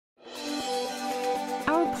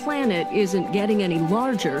planet isn't getting any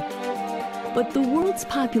larger, but the world's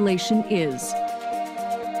population is.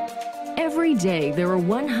 Every day, there are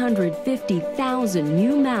 150,000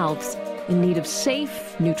 new mouths in need of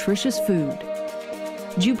safe, nutritious food.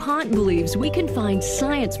 DuPont believes we can find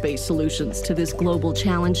science-based solutions to this global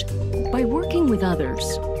challenge by working with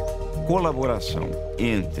others. Colaboração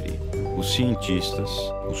entre os cientistas,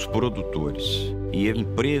 os produtores e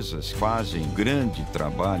empresas fazem grande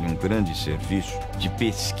trabalho, grande serviço de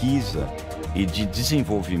pesquisa e de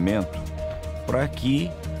desenvolvimento para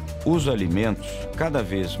que os alimentos cada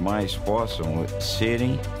vez mais possam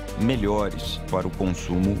serem melhores para o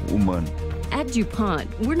consumo humano. At DuPont,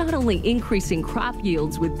 we're not only increasing crop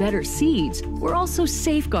yields with better seeds, we're also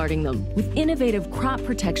safeguarding them with innovative crop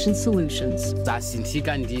protection solutions.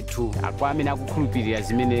 Zasinthika ndithu akwamene akukhulupirira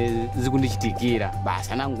zimene zikundichitikira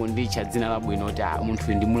basi anangondicha dzina labwino kuti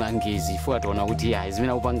munthu ndi mulangezi fuwa taona kuti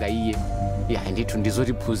zimene akupanga iye ndithu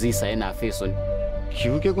ndizotiphunzitsa ena afeso. 皮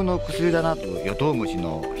膚局の薬だなとヨトウムシ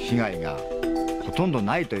の被害がほとんど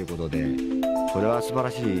ないということで、これは素晴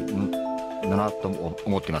らしいだなと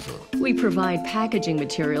思っています。We provide packaging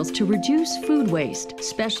materials to reduce food waste,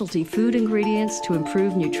 specialty food ingredients to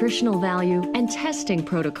improve nutritional value, and testing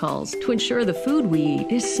protocols to ensure the food we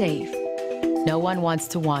eat is safe. No one wants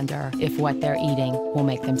to wonder if what they're eating will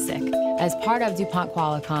make them sick. As part of DuPont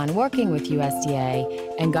Qualicon, working with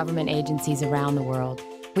USDA and government agencies around the world,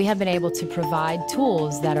 we have been able to provide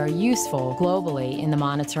tools that are useful globally in the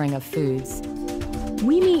monitoring of foods.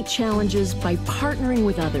 We meet challenges by partnering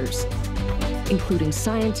with others, including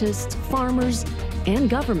scientists, farmers, and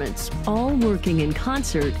governments, all working in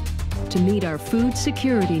concert to meet our food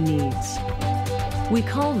security needs. We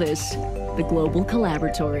call this the Global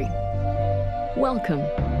Collaboratory. Welcome.